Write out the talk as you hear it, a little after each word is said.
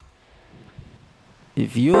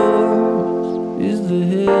If yours is the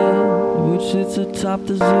hill which sits atop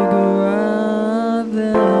the ziggurat,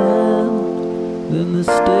 then the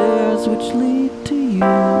stairs which lead to you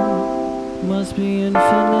must be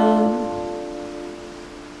infinite.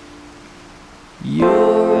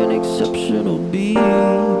 You're an exceptional beast,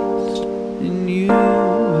 and you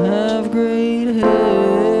have great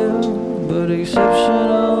hair, but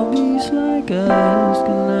exceptional beasts like us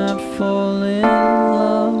cannot fall in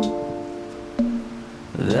love.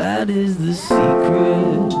 That is the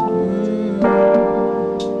secret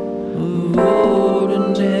of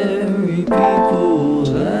ordinary people.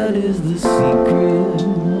 That is the secret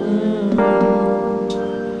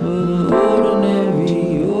of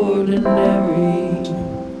ordinary.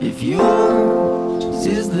 If yours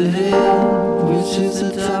is the head which sits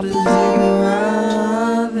atop the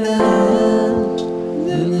ziggurat,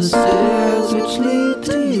 then the stairs which lead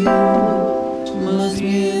to you must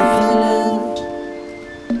be infinite.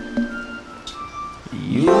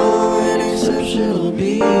 You're an exceptional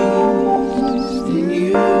being.